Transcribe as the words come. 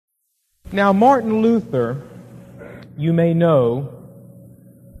Now, Martin Luther, you may know,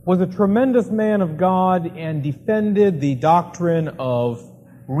 was a tremendous man of God and defended the doctrine of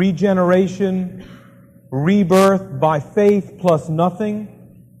regeneration, rebirth by faith plus nothing,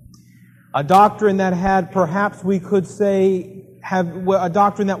 a doctrine that had, perhaps we could say, a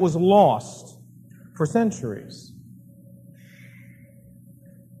doctrine that was lost for centuries.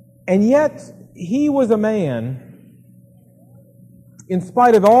 And yet, he was a man, in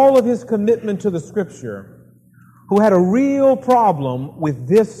spite of all of his commitment to the Scripture, who had a real problem with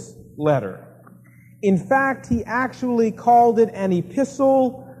this letter. In fact, he actually called it an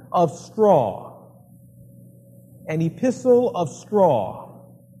epistle of straw. An epistle of straw,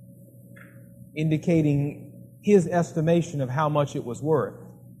 indicating his estimation of how much it was worth.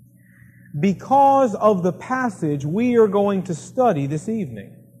 Because of the passage we are going to study this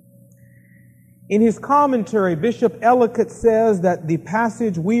evening. In his commentary, Bishop Ellicott says that the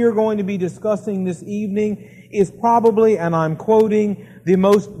passage we are going to be discussing this evening is probably, and I'm quoting, the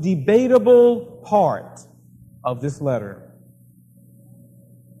most debatable part of this letter.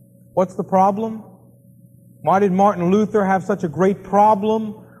 What's the problem? Why did Martin Luther have such a great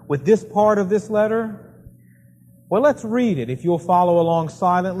problem with this part of this letter? Well, let's read it, if you'll follow along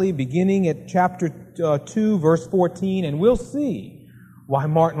silently, beginning at chapter 2, verse 14, and we'll see why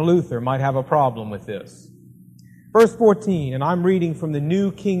Martin Luther might have a problem with this. Verse 14, and I'm reading from the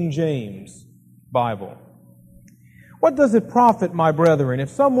New King James Bible. What does it profit, my brethren, if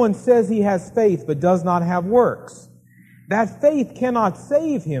someone says he has faith but does not have works? That faith cannot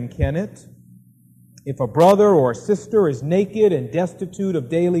save him, can it? If a brother or a sister is naked and destitute of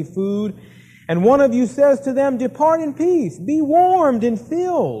daily food, and one of you says to them, "Depart in peace, be warmed and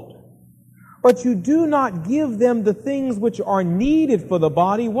filled," but you do not give them the things which are needed for the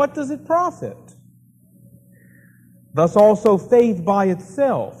body, what does it profit? Thus also faith by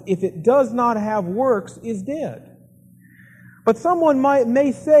itself, if it does not have works, is dead. But someone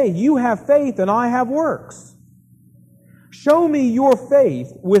may say, "You have faith and I have works. Show me your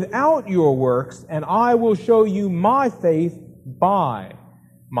faith without your works, and I will show you my faith by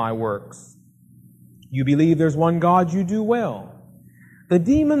my works. You believe there's one God, you do well. The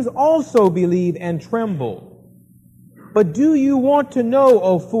demons also believe and tremble. But do you want to know,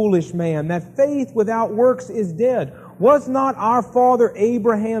 O foolish man, that faith without works is dead? Was not our father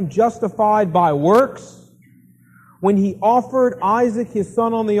Abraham justified by works when he offered Isaac his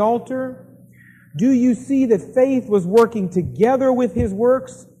son on the altar? Do you see that faith was working together with his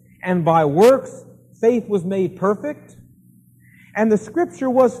works, and by works faith was made perfect? And the scripture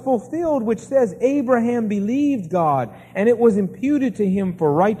was fulfilled which says, Abraham believed God, and it was imputed to him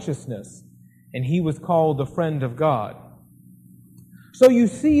for righteousness, and he was called the friend of God. So you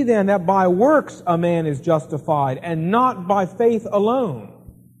see then that by works a man is justified, and not by faith alone.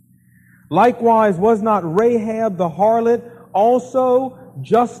 Likewise, was not Rahab the harlot also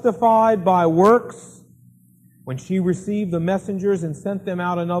justified by works when she received the messengers and sent them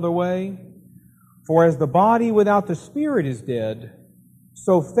out another way? For as the body without the spirit is dead,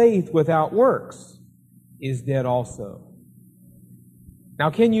 so faith without works is dead also.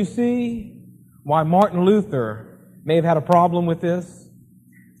 Now, can you see why Martin Luther may have had a problem with this?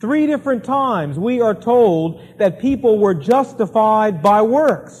 3 different times we are told that people were justified by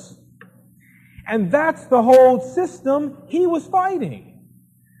works. And that's the whole system he was fighting.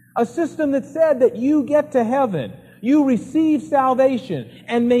 A system that said that you get to heaven, you receive salvation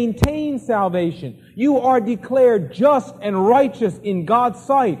and maintain salvation. You are declared just and righteous in God's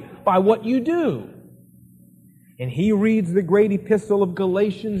sight by what you do. And he reads the great epistle of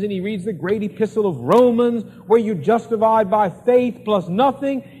Galatians, and he reads the great epistle of Romans, where you're justified by faith plus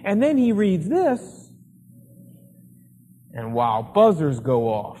nothing. And then he reads this, and wow, buzzers go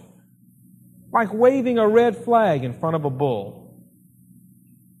off. Like waving a red flag in front of a bull.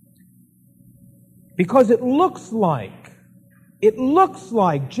 Because it looks like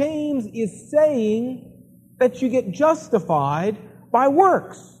James is saying that you get justified by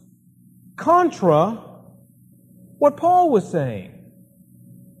works. Contra what Paul was saying.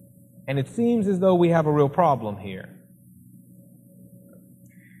 And it seems as though we have a real problem here.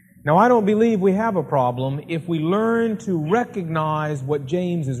 Now, I don't believe we have a problem if we learn to recognize what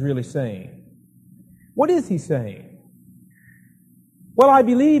James is really saying. What is he saying? Well, I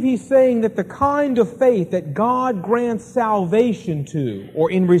believe he's saying that the kind of faith that God grants salvation to,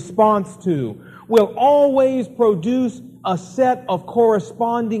 or in response to, will always produce a set of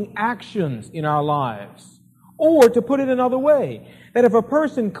corresponding actions in our lives. Or, to put it another way, that if a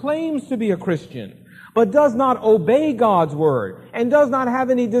person claims to be a Christian, but does not obey God's word, and does not have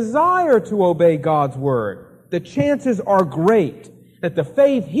any desire to obey God's word, the chances are great that the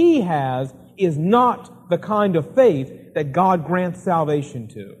faith he has is not the kind of faith that God grants salvation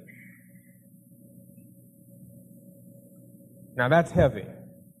to. Now that's heavy.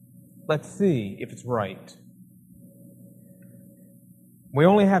 Let's see if it's right. We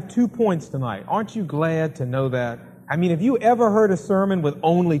only have 2 points tonight. Aren't you glad to know that? I mean, have you ever heard a sermon with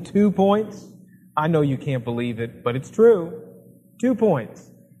only 2 points? I know you can't believe it, but it's true. 2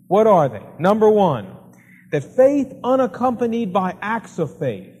 points. What are they? Number 1, that faith unaccompanied by acts of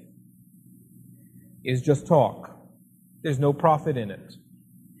faith is just talk. There's no profit in it.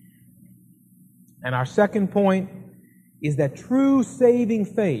 And our second point is that true saving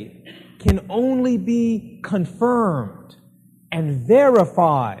faith can only be confirmed and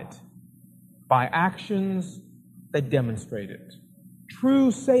verified by actions that demonstrate it.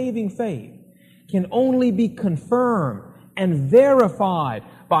 True saving faith can only be confirmed and verified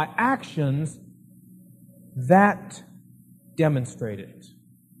by actions that demonstrate it.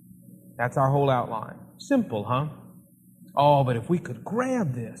 That's our whole outline. Simple, huh? Oh, but if we could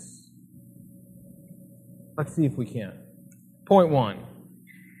grab this. Let's see if we can. Point 1,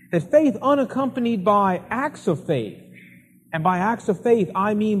 that faith unaccompanied by acts of faith, and by acts of faith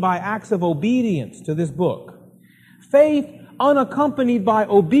I mean by acts of obedience to this book. Faith unaccompanied by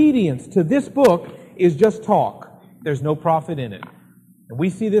obedience to this book is just talk. There's no profit in it. And we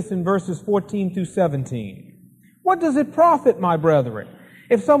see this in verses 14 through 17. What does it profit, my brethren,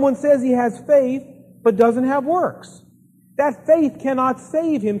 if someone says he has faith but doesn't have works? That faith cannot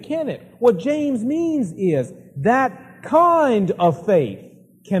save him, can it? What James means is that kind of faith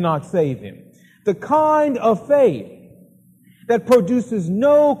cannot save him. The kind of faith that produces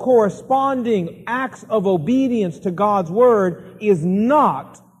no corresponding acts of obedience to God's word is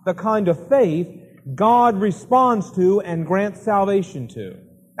not the kind of faith God responds to and grants salvation to.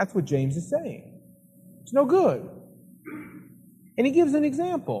 That's what James is saying. It's no good. And he gives an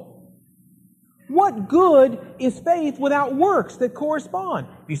example. What good is faith without works that correspond?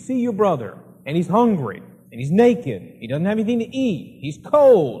 If you see your brother and he's hungry and he's naked, he doesn't have anything to eat, he's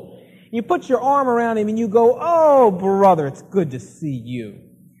cold, you put your arm around him and you go, "Oh, brother, it's good to see you.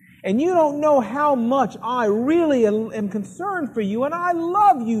 And you don't know how much I really am concerned for you, and I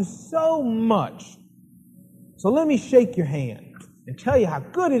love you so much. So let me shake your hand and tell you how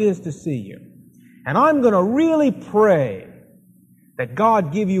good it is to see you. And I'm going to really pray that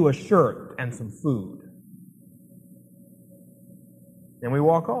God give you a shirt and some food." Then we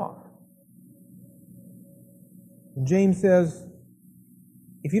walk off. And James says,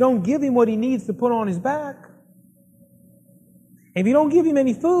 if you don't give him what he needs to put on his back, if you don't give him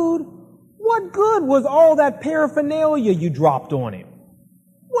any food, what good was all that paraphernalia you dropped on him?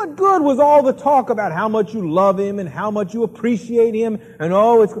 What good was all the talk about how much you love him and how much you appreciate him and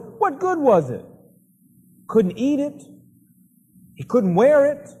what good was it? Couldn't eat it. He couldn't wear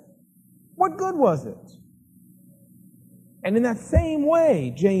it. What good was it? And in that same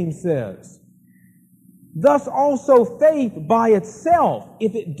way, James says, thus also faith by itself,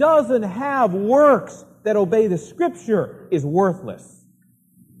 if it doesn't have works that obey the Scripture, is worthless.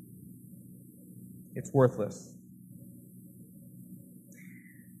 It's worthless.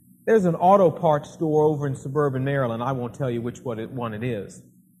 There's an auto parts store over in suburban Maryland. I won't tell you which one it is.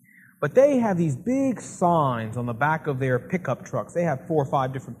 But they have these big signs on the back of their pickup trucks. They have 4 or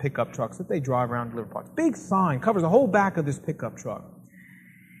 5 different pickup trucks that they drive around and deliver parts. Big sign, covers the whole back of this pickup truck.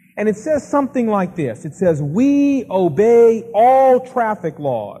 And it says something like this. It says, "We obey all traffic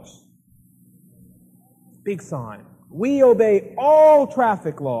laws." Big sign. "We obey all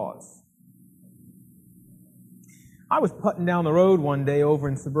traffic laws." I was putting down the road one day over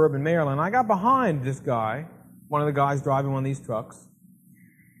in suburban Maryland. I got behind this guy, one of the guys driving one of these trucks.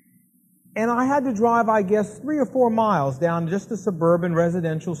 And I had to drive, I guess, 3 or 4 miles down just a suburban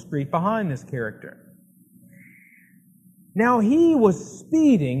residential street behind this character. Now, he was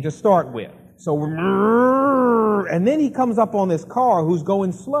speeding to start with. And then he comes up on this car who's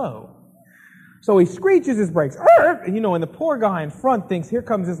going slow. So he screeches his brakes. And the poor guy in front thinks, here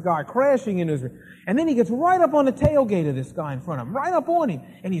comes this guy crashing into his... And then he gets right up on the tailgate of this guy in front of him, right up on him.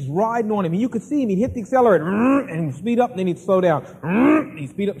 And he's riding on him. And you could see him. He'd hit the accelerator and he'd speed up and then he'd slow down.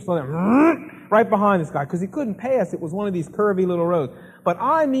 He'd speed up and slow down. Right behind this guy because he couldn't pass. It was one of these curvy little roads. But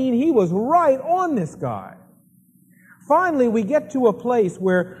I mean, he was right on this guy. Finally, we get to a place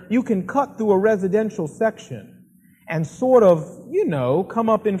where you can cut through a residential section and sort of, come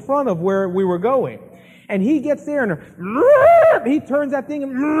up in front of where we were going. And he gets there and he turns that thing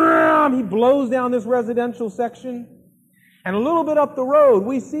and he blows down this residential section. And a little bit up the road,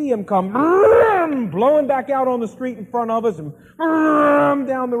 we see him come blowing back out on the street in front of us and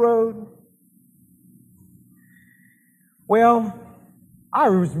down the road. Well, I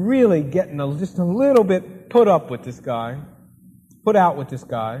was really getting just a little bit put out with this guy.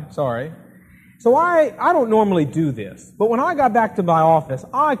 Sorry. So I don't normally do this, but when I got back to my office,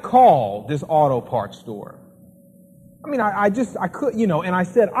 I called this auto parts store. I mean, I could, and I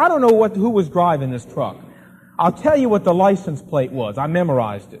said, I don't know who was driving this truck. I'll tell you what the license plate was. I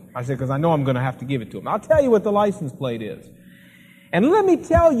memorized it. I said, because I know I'm going to have to give it to him. I'll tell you what the license plate is. And let me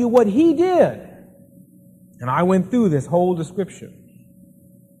tell you what he did. And I went through this whole description.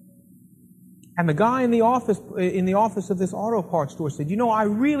 And the guy in the office of this auto parts store said, I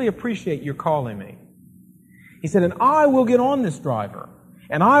really appreciate your calling me. He said, and I will get on this driver,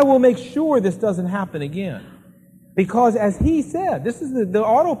 and I will make sure this doesn't happen again. Because as he said, this is the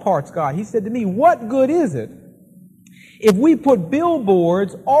auto parts guy, he said to me, what good is it if we put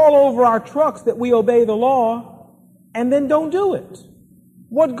billboards all over our trucks that we obey the law and then don't do it?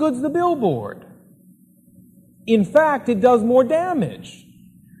 What good's the billboard? In fact, it does more damage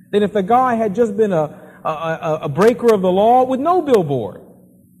than if the guy had just been a breaker of the law with no billboard.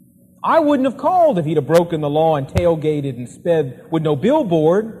 I wouldn't have called if he'd have broken the law and tailgated and sped with no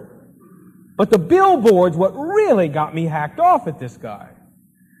billboard. But the billboard's what really got me hacked off at this guy.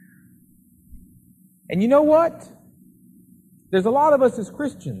 And you know what? There's a lot of us as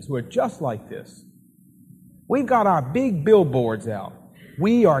Christians who are just like this. We've got our big billboards out.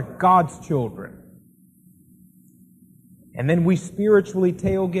 We are God's children. And then we spiritually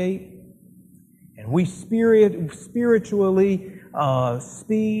tailgate, and we spiritually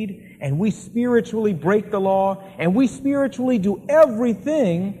speed, and we spiritually break the law, and we spiritually do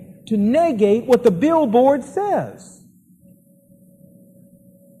everything to negate what the billboard says.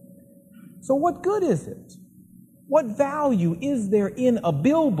 So what good is it? What value is there in a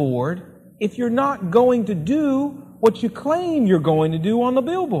billboard if you're not going to do what you claim you're going to do on the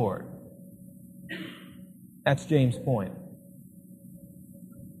billboard? That's James' point.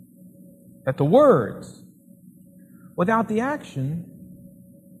 That the words without the action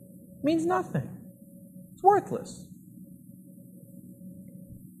means nothing. It's worthless.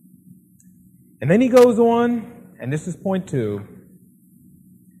 And then he goes on, and this is point 2,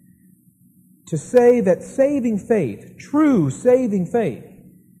 to say that saving faith, true saving faith,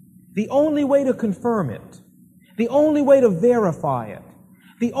 the only way to confirm it, the only way to verify it,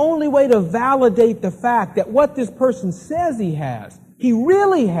 the only way to validate the fact that what this person says he has, he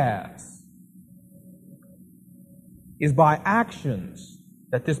really has, is by actions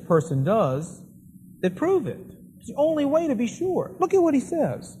that this person does that prove it. It's the only way to be sure. Look at what he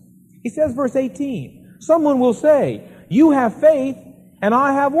says. He says, verse 18, someone will say, you have faith and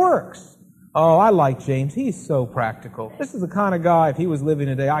I have works. Oh, I like James. He's so practical. This is the kind of guy, if he was living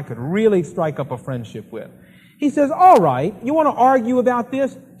today, I could really strike up a friendship with. He says, all right, you want to argue about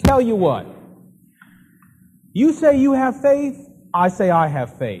this? Tell you what. You say you have faith, I say I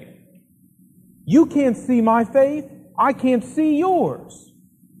have faith. You can't see my faith, I can't see yours.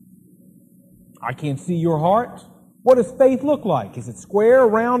 I can't see your heart. What does faith look like? Is it square,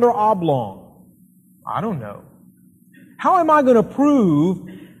 round, or oblong? I don't know. How am I going to prove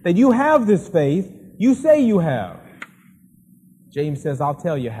that you have this faith you say you have? James says, I'll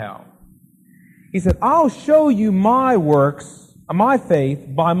tell you how. He said, I'll show you my works, my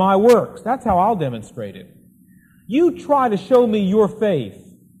faith, by my works. That's how I'll demonstrate it. You try to show me your faith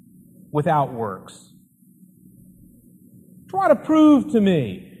without works. Try to prove to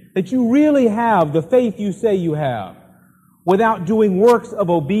me that you really have the faith you say you have without doing works of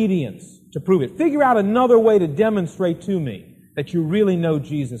obedience to prove it. Figure out another way to demonstrate to me that you really know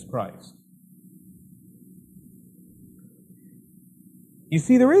Jesus Christ. You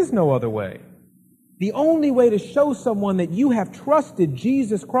see, there is no other way. The only way to show someone that you have trusted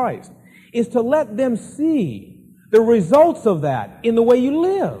Jesus Christ is to let them see the results of that in the way you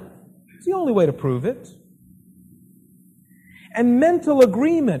live. It's the only way to prove it. And mental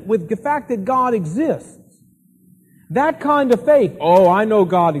agreement with the fact that God exists. That kind of faith, oh, I know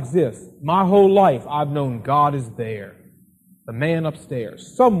God exists. My whole life I've known God is there. The man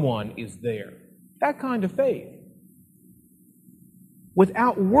upstairs, someone is there. That kind of faith.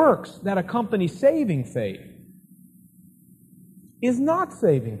 Without works that accompany saving faith is not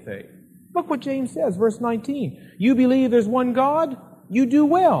saving faith. Look what James says, verse 19. You believe there's one God? You do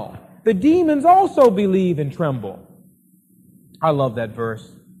well. The demons also believe and tremble. I love that verse.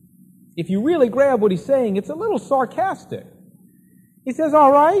 If you really grab what he's saying, it's a little sarcastic. He says,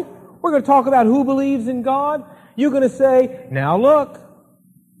 all right, we're going to talk about who believes in God. You're going to say, now look,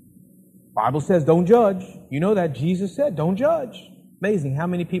 Bible says don't judge. You know that Jesus said don't judge. Amazing how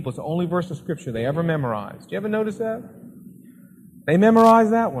many people, it's the only verse of Scripture they ever memorized. Do you ever notice that? They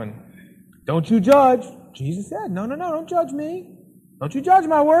memorized that one. Don't you judge. Jesus said, no, don't judge me. Don't you judge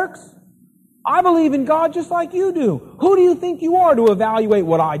my works. I believe in God just like you do. Who do you think you are to evaluate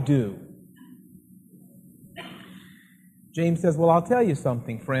what I do? James says, well, I'll tell you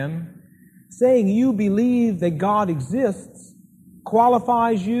something, friend. Saying you believe that God exists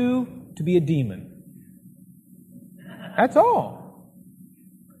qualifies you to be a demon. That's all.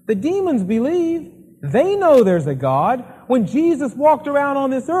 The demons believe. They know there's a God. When Jesus walked around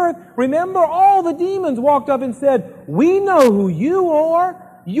on this earth, remember, all the demons walked up and said, we know who you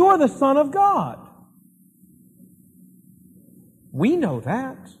are. You're the Son of God. We know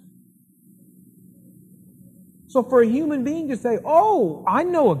that. So for a human being to say, oh, I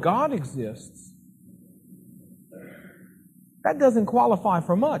know a God exists, that doesn't qualify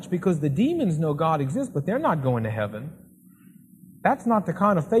for much, because the demons know God exists, but they're not going to heaven. That's not the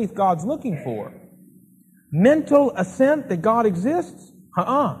kind of faith God's looking for. Mental assent that God exists?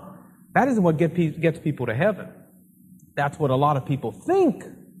 That isn't what gets people to heaven. That's what a lot of people think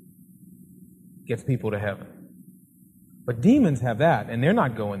gets people to heaven. But demons have that, and they're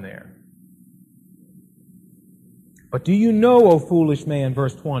not going there. But do you know, O foolish man,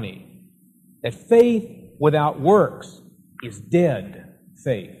 verse 20, that faith without works is dead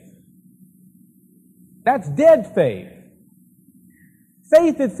faith? That's dead faith.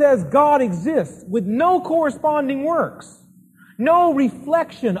 Faith that says God exists with no corresponding works, no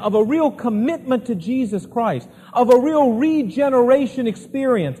reflection of a real commitment to Jesus Christ, of a real regeneration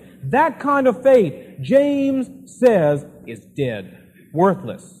experience. That kind of faith, James says, is dead,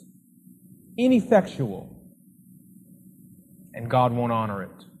 worthless, ineffectual, and God won't honor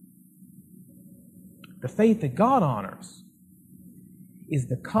it. The faith that God honors is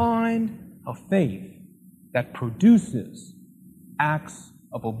the kind of faith that produces acts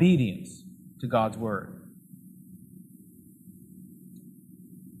of obedience to God's Word.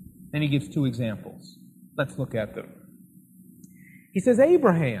 Then he gives two examples. Let's look at them. He says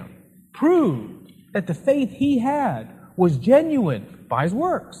Abraham proved that the faith he had was genuine by his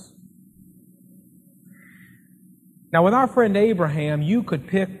works. Now, with our friend Abraham, you could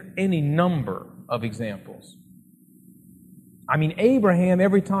pick any number of examples. I mean, Abraham,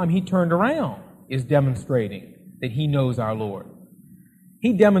 every time he turned around, is demonstrating that he knows our Lord.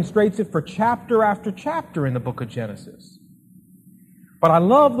 He demonstrates it for chapter after chapter in the book of Genesis. But I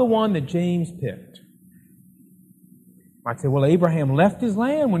love the one that James picked. I'd say, well, Abraham left his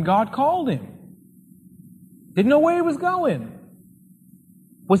land when God called him. Didn't know where he was going.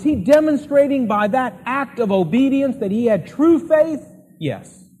 Was he demonstrating by that act of obedience that he had true faith?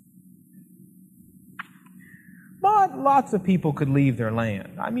 Yes. But lots of people could leave their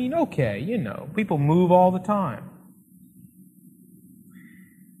land. I mean, okay, people move all the time.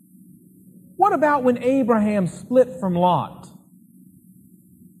 What about when Abraham split from Lot?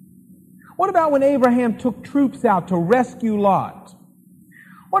 What about when Abraham took troops out to rescue Lot?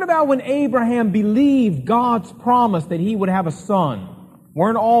 What about when Abraham believed God's promise that he would have a son?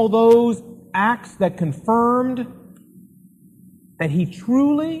 Weren't all those acts that confirmed that he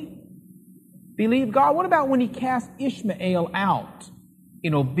truly believed God? What about when he cast Ishmael out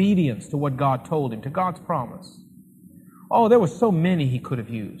in obedience to what God told him, to God's promise? Oh, there were so many he could have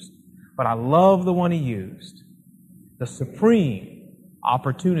used. But I love the one he used. The supreme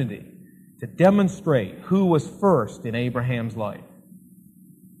opportunity to demonstrate who was first in Abraham's life.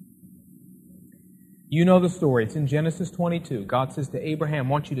 You know the story. It's in Genesis 22. God says to Abraham, I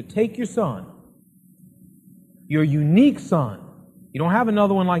want you to take your son, your unique son. You don't have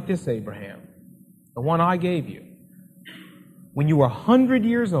another one like this, Abraham. The one I gave you. When you were 100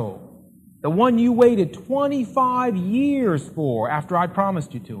 years old. The one you waited 25 years for after I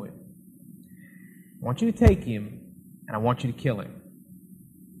promised you to him. I want you to take him, and I want you to kill him.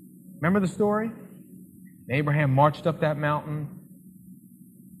 Remember the story? And Abraham marched up that mountain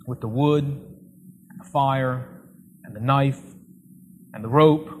with the wood, the fire, and the knife, and the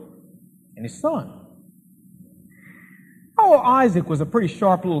rope, and his son. Oh, Isaac was a pretty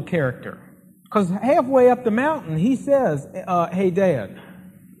sharp little character, because halfway up the mountain, he says, hey, Dad,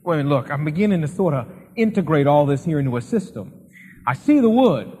 wait a minute, look, I'm beginning to sort of integrate all this here into a system. I see the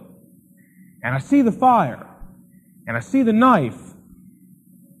wood, and I see the fire, and I see the knife,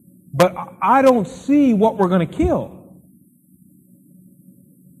 but I don't see what we're going to kill.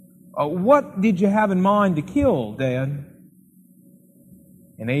 What did you have in mind to kill, Dad?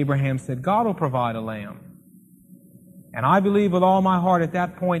 And Abraham said, God will provide a lamb. And I believe with all my heart at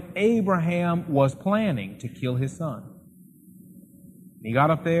that point, Abraham was planning to kill his son. He got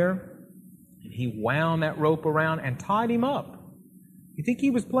up there, and he wound that rope around and tied him up. You think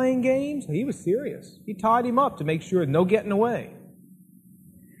he was playing games? He was serious. He tied him up to make sure no getting away.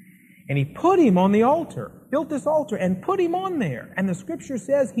 And he put him on the altar. built this altar and put him on there. And the scripture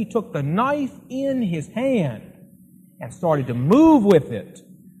says he took the knife in his hand and started to move with it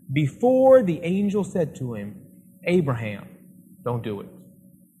before the angel said to him, Abraham, don't do it.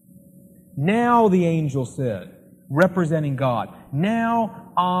 Now the angel said, representing God,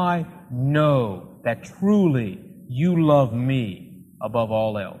 now I know that truly you love me above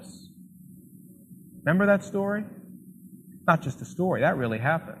all else. Remember that story? Not just a story, that really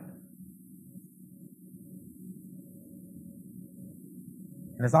happened.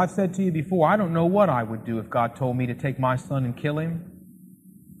 And as I've said to you before, I don't know what I would do if God told me to take my son and kill him.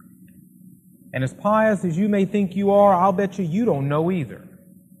 And as pious as you may think you are, I'll bet you don't know either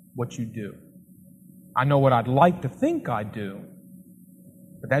what you'd do. I know what I'd like to think I'd do,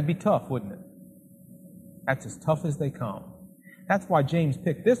 but that'd be tough, wouldn't it? That's as tough as they come. That's why James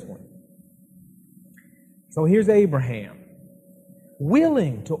picked this one. So here's Abraham,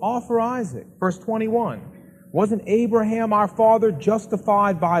 willing to offer Isaac. Verse 21. Wasn't Abraham our father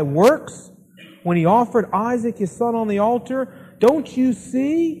justified by works when he offered Isaac his son on the altar? Don't you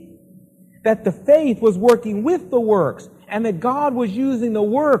see that the faith was working with the works and that God was using the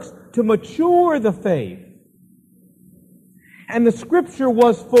works to mature the faith? And the scripture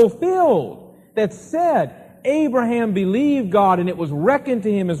was fulfilled that said, Abraham believed God and it was reckoned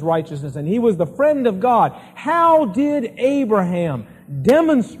to him as righteousness, and he was the friend of God. How did Abraham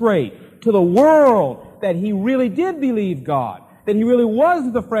demonstrate to the world that he really did believe God, that he really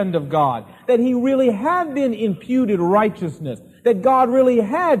was the friend of God, that he really had been imputed righteousness, that God really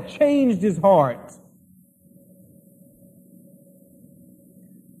had changed his heart?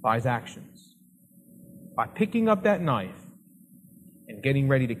 By his actions. By picking up that knife and getting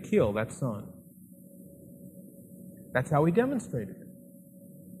ready to kill that son. That's how he demonstrated it.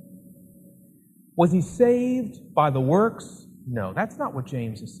 Was he saved by the works? No, that's not what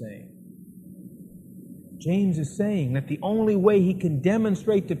James is saying. James is saying that the only way he can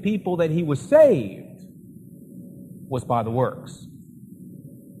demonstrate to people that he was saved was by the works.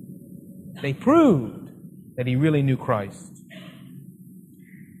 They proved that he really knew Christ.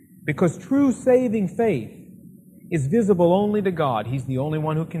 Because true saving faith is visible only to God. He's the only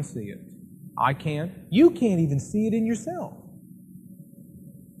one who can see it. I can't. You can't even see it in yourself.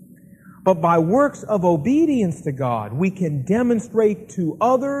 But by works of obedience to God, we can demonstrate to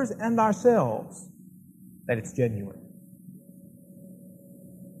others and ourselves that it's genuine.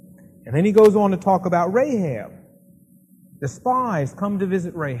 And then he goes on to talk about Rahab. The spies come to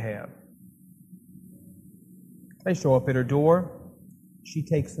visit Rahab. They show up at her door. She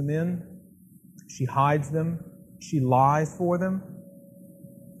takes them in. She hides them. She lies for them.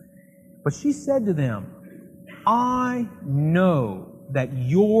 But she said to them, I know that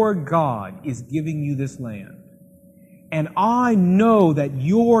your God is giving you this land. And I know that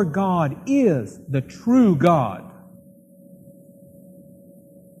your God is the true God.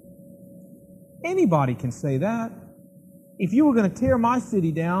 Anybody can say that. If you were going to tear my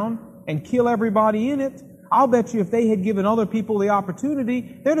city down and kill everybody in it, I'll bet you if they had given other people the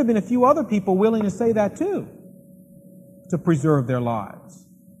opportunity, there'd have been a few other people willing to say that too, to preserve their lives.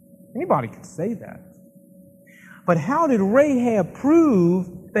 Anybody could say that. But how did Rahab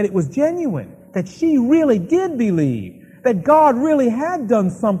prove that it was genuine, that she really did believe, that God really had done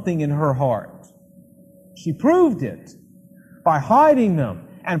something in her heart? She proved it by hiding them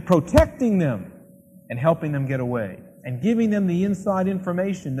and protecting them and helping them get away and giving them the inside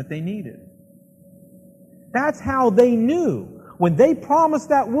information that they needed. That's how they knew. When they promised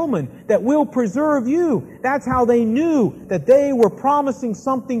that woman that we'll preserve you, that's how they knew that they were promising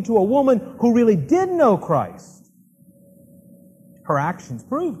something to a woman who really did know Christ. Her actions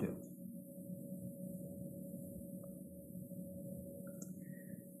proved it.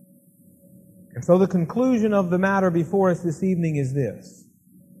 And so the conclusion of the matter before us this evening is this: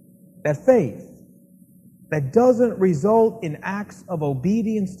 that faith that doesn't result in acts of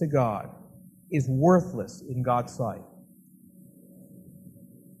obedience to God is worthless in God's sight.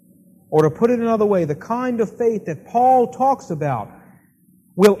 Or to put it another way, the kind of faith that Paul talks about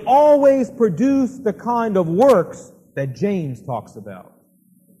will always produce the kind of works that James talks about.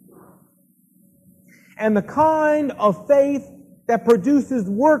 And the kind of faith that produces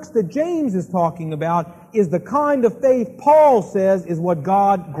works that James is talking about is the kind of faith Paul says is what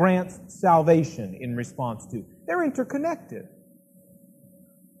God grants salvation in response to. They're interconnected.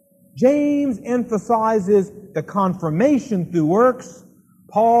 James emphasizes the confirmation through works.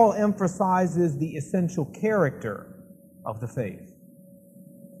 Paul emphasizes the essential character of the faith.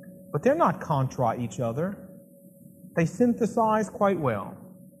 But they're not contra each other. They synthesize quite well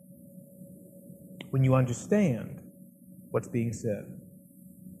when you understand what's being said.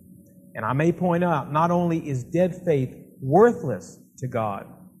 And I may point out, not only is dead faith worthless to God,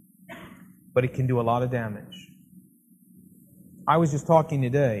 but it can do a lot of damage. I was just talking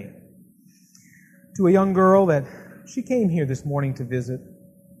today to a young girl that she came here this morning to visit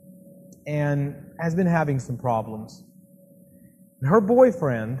and has been having some problems. And her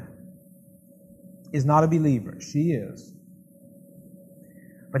boyfriend is not a believer. She is.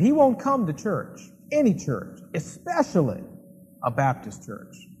 But he won't come to church, any church, especially a Baptist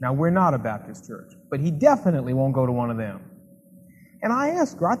church. Now, we're not a Baptist church, but he definitely won't go to one of them. And I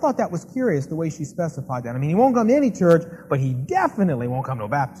asked her, I thought that was curious the way she specified that. I mean, he won't come to any church, but he definitely won't come to a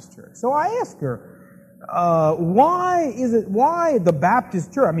Baptist church. So I asked her, why the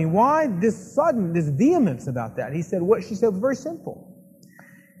Baptist church? I mean, why this vehemence about that? She said, it was very simple.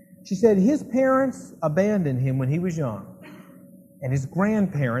 She said his parents abandoned him when he was young, and his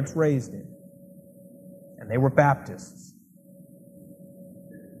grandparents raised him. And they were Baptists.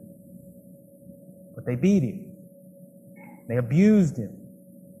 But they beat him. They abused him.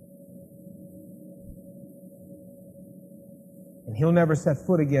 And he'll never set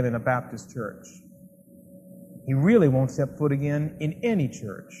foot again in a Baptist church. He really won't set foot again in any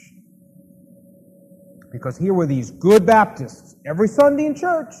church. Because here were these good Baptists, every Sunday in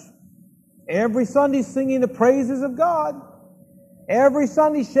church, every Sunday singing the praises of God, every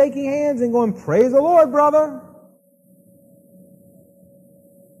Sunday shaking hands and going, "Praise the Lord, brother,"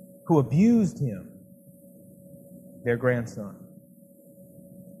 who abused him, their grandson.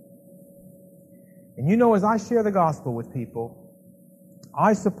 And you know, as I share the gospel with people,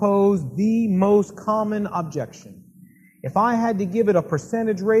 I suppose the most common objection, if I had to give it a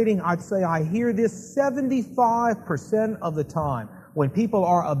percentage rating, I'd say I hear this 75% of the time when people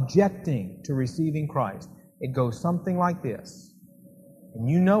are objecting to receiving Christ. It goes something like this, and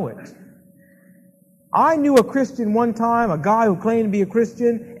you know it. I knew a Christian one time, a guy who claimed to be a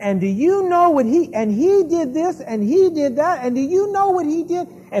Christian, and do you know what he did this, and he did that, and do you know what he did?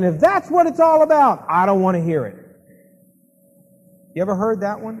 And if that's what it's all about, I don't want to hear it. You ever heard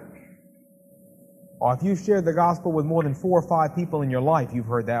that one? Or if you've shared the gospel with more than 4 or 5 people in your life, you've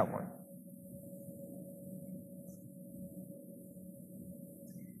heard that one.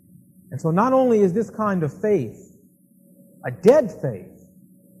 And so not only is this kind of faith a dead faith,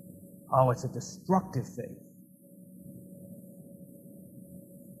 it's a destructive faith.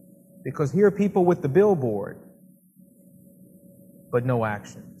 Because here are people with the billboard, but no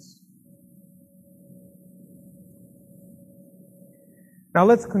actions. Now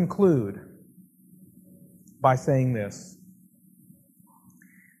let's conclude by saying this,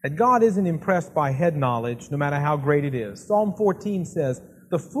 that God isn't impressed by head knowledge, no matter how great it is. Psalm 14 says,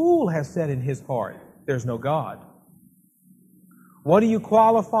 "The fool has said in his heart, there's no God." What do you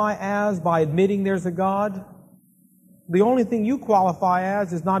qualify as by admitting there's a God? The only thing you qualify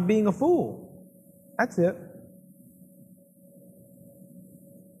as is not being a fool. That's it.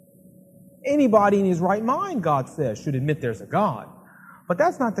 Anybody in his right mind, God says, should admit there's a God. But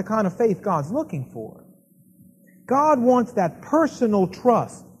that's not the kind of faith God's looking for. God wants that personal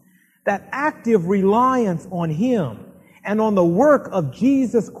trust, that active reliance on Him and on the work of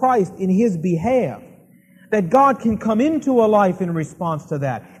Jesus Christ in His behalf. That God can come into a life in response to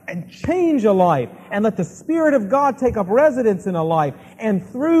that and change a life and let the Spirit of God take up residence in a life and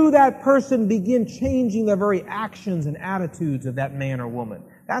through that person begin changing the very actions and attitudes of that man or woman.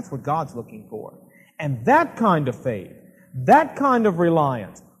 That's what God's looking for. And that kind of faith, that kind of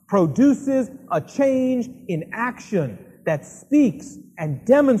reliance produces a change in action that speaks and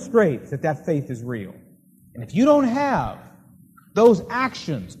demonstrates that that faith is real. And if you don't have those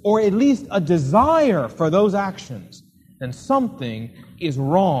actions, or at least a desire for those actions, then something is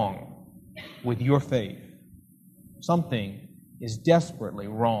wrong with your faith. Something is desperately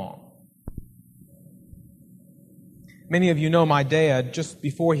wrong. Many of you know my dad, just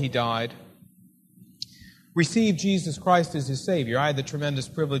before he died, received Jesus Christ as his Savior. I had the tremendous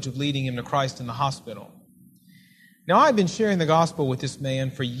privilege of leading him to Christ in the hospital. Now, I've been sharing the gospel with this man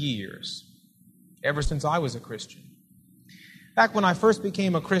for years, ever since I was a Christian. Back when I first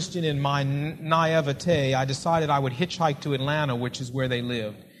became a Christian in my naivete, I decided I would hitchhike to Atlanta, which is where they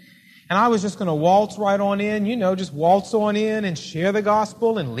lived. And I was just going to waltz right on in, just waltz on in and share the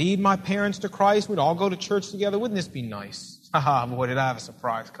gospel and lead my parents to Christ. We'd all go to church together. Wouldn't this be nice? Boy, did I have a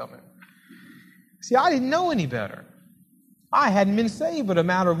surprise coming. See, I didn't know any better. I hadn't been saved but a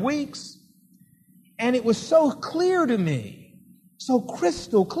matter of weeks. And it was so clear to me, so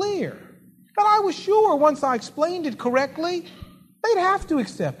crystal clear, that I was sure once I explained it correctly, they'd have to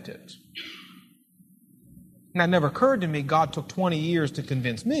accept it. And that never occurred to me. God took 20 years to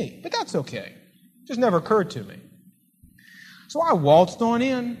convince me, but that's okay. It just never occurred to me. So I waltzed on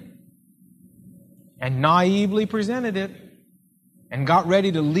in, and naively presented it and got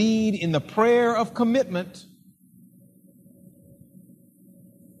ready to lead in the prayer of commitment.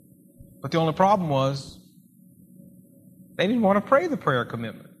 But the only problem was they didn't want to pray the prayer of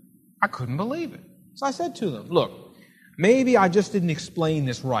commitment. I couldn't believe it. So I said to them, look, maybe I just didn't explain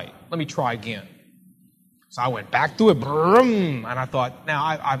this right. Let me try again. So I went back through it, and I thought, now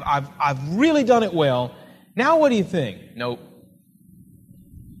I've really done it well. Now what do you think? Nope.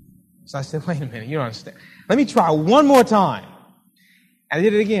 So I said, wait a minute, you don't understand. Let me try one more time. And I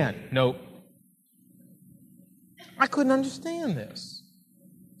did it again. Nope. I couldn't understand this.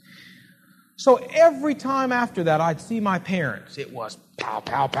 So every time after that, I'd see my parents. It was pow,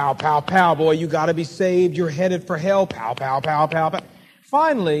 pow, pow, pow, pow. Boy, you got to be saved. You're headed for hell. Pow, pow, pow, pow, pow.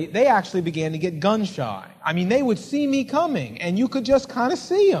 Finally, they actually began to get gun shy. I mean, they would see me coming, and you could just kind of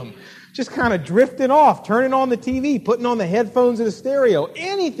see them. Just kind of drifting off, turning on the TV, putting on the headphones of the stereo.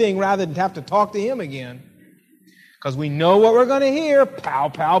 Anything rather than have to talk to him again. Because we know what we're going to hear. Pow,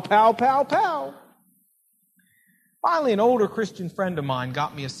 pow, pow, pow, pow. Finally, an older Christian friend of mine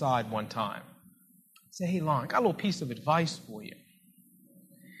got me aside one time. He said, hey, Lon, I got a little piece of advice for you.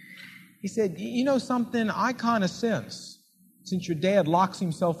 He said, you know something? I kind of sense, since your dad locks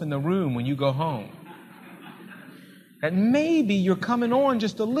himself in the room when you go home, that maybe you're coming on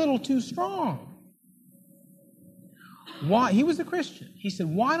just a little too strong. Why? He was a Christian. He said,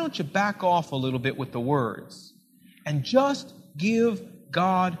 why don't you back off a little bit with the words and just give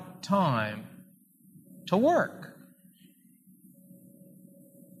God time to work?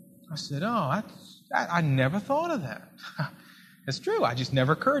 I said, oh, I never thought of that. It's true. It just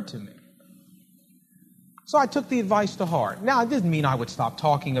never occurred to me. So I took the advice to heart. Now, it didn't mean I would stop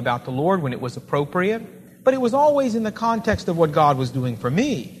talking about the Lord when it was appropriate, but it was always in the context of what God was doing for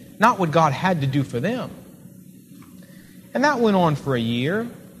me, not what God had to do for them. And that went on for a year,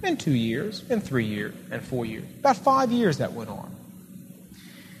 and 2 years, and 3 years, and 4 years. About 5 years that went on.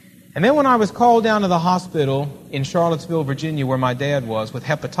 And then when I was called down to the hospital in Charlottesville, Virginia, where my dad was, with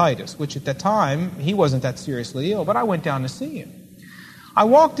hepatitis, which at that time, he wasn't that seriously ill, but I went down to see him. I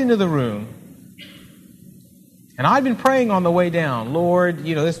walked into the room, and I'd been praying on the way down, Lord,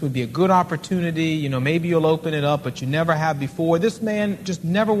 this would be a good opportunity, maybe you'll open it up, but you never have before. This man just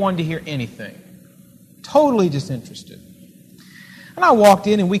never wanted to hear anything. Totally disinterested. And I walked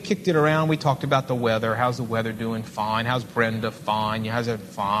in and we kicked it around. We talked about the weather. How's the weather doing? Fine. How's Brenda? Fine. How's it?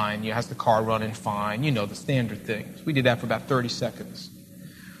 Fine. How's the car running? Fine. The standard things. We did that for about 30 seconds.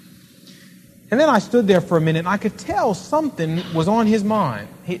 And then I stood there for a minute and I could tell something was on his mind.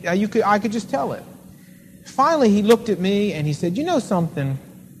 I could just tell it. Finally, he looked at me and he said, you know something?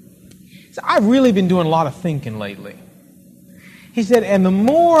 He said, I've really been doing a lot of thinking lately. He said, and the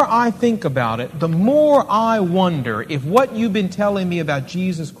more I think about it, the more I wonder if what you've been telling me about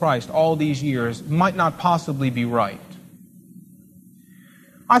Jesus Christ all these years might not possibly be right.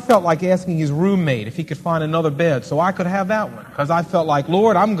 I felt like asking his roommate if he could find another bed so I could have that one, because I felt like,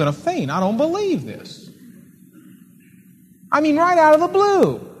 Lord, I'm going to faint. I don't believe this. I mean, right out of the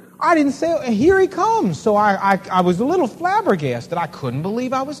blue. I didn't say, here he comes. So I was a little flabbergasted. I couldn't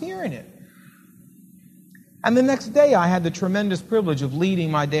believe I was hearing it. And the next day, I had the tremendous privilege of leading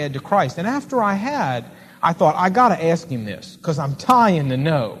my dad to Christ. And after I thought, I got to ask him this, because I'm dying to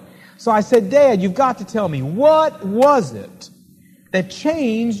know. So I said, Dad, you've got to tell me, what was it that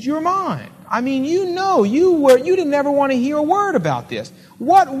changed your mind? I mean, you didn't ever want to hear a word about this.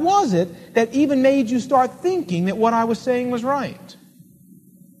 What was it that even made you start thinking that what I was saying was right?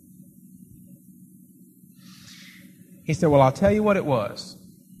 He said, well, I'll tell you what it was.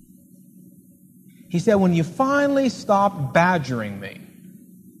 He said, when you finally stopped badgering me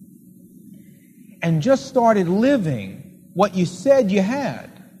and just started living what you said you had,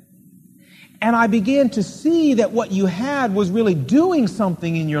 and I began to see that what you had was really doing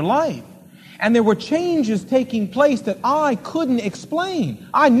something in your life, and there were changes taking place that I couldn't explain.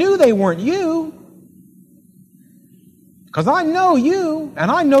 I knew they weren't you, because I know you,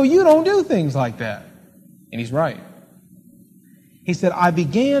 and I know you don't do things like that. And he's right. He said, I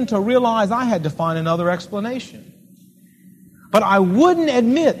began to realize I had to find another explanation. But I wouldn't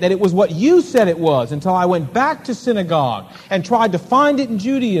admit that it was what you said it was until I went back to synagogue and tried to find it in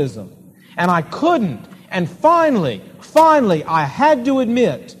Judaism. And I couldn't. And finally, I had to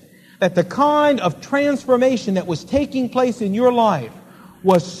admit that the kind of transformation that was taking place in your life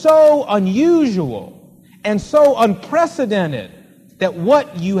was so unusual and so unprecedented that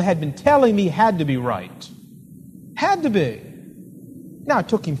what you had been telling me had to be right. Had to be. Now, it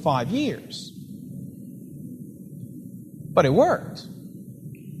took him 5 years. But it worked.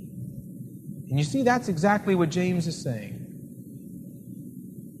 And you see, that's exactly what James is saying.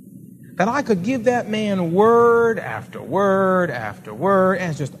 that I could give that man word after word after word, and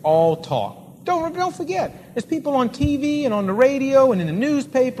it's just all talk. Don't forget, there's people on TV and on the radio and in the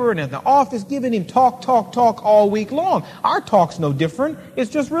newspaper and in the office giving him talk all week long. Our talk's no different. It's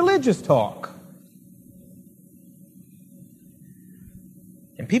just religious talk.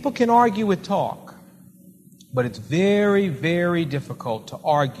 And people can argue with talk, but it's very, very difficult to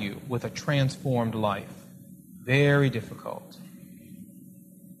argue with a transformed life. Very difficult.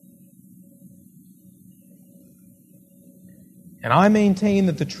 And I maintain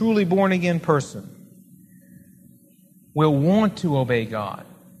that the truly born-again person will want to obey God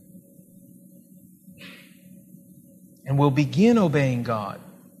and will begin obeying God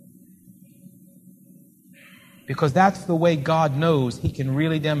because that's the way God knows He can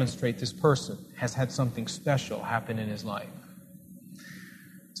really demonstrate this person has had something special happen in his life.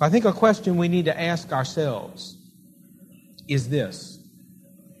 So I think a question we need to ask ourselves is this: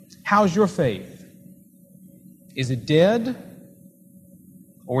 how's your faith? Is it dead?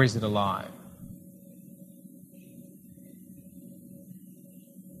 Or is it alive?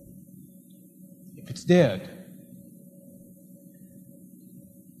 If it's dead,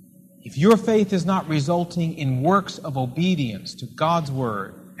 if your faith is not resulting in works of obedience to God's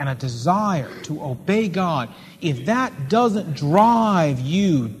Word and a desire to obey God, if that doesn't drive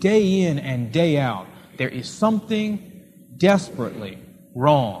you day in and day out, there is something desperately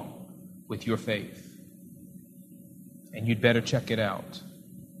wrong with your faith. And you'd better check it out.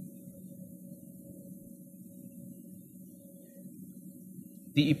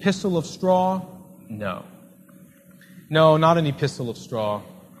 The epistle of straw? No. No, not an epistle of straw.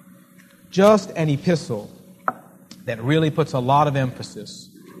 Just an epistle that really puts a lot of emphasis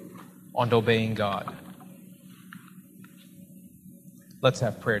on obeying God. Let's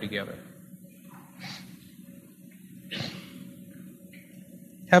have prayer together.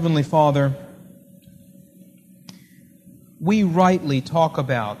 Heavenly Father, we rightly talk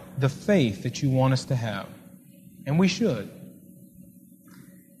about the faith that you want us to have, and we should.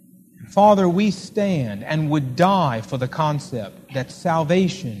 Father, we stand and would die for the concept that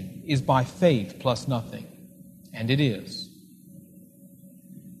salvation is by faith plus nothing. And it is.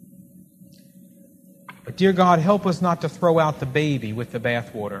 But dear God, help us not to throw out the baby with the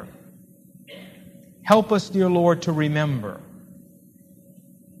bathwater. Help us, dear Lord, to remember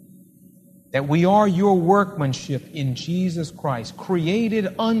that we are your workmanship in Jesus Christ,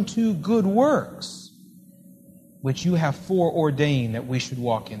 created unto good works, which you have foreordained that we should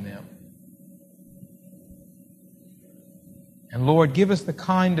walk in them. And Lord, give us the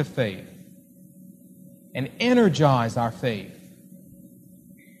kind of faith and energize our faith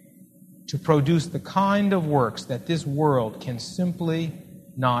to produce the kind of works that this world can simply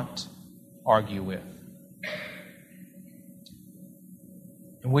not argue with.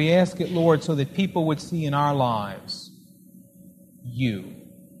 And we ask it, Lord, so that people would see in our lives you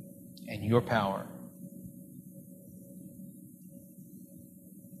and your power.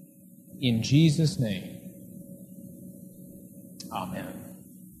 In Jesus' name, amen.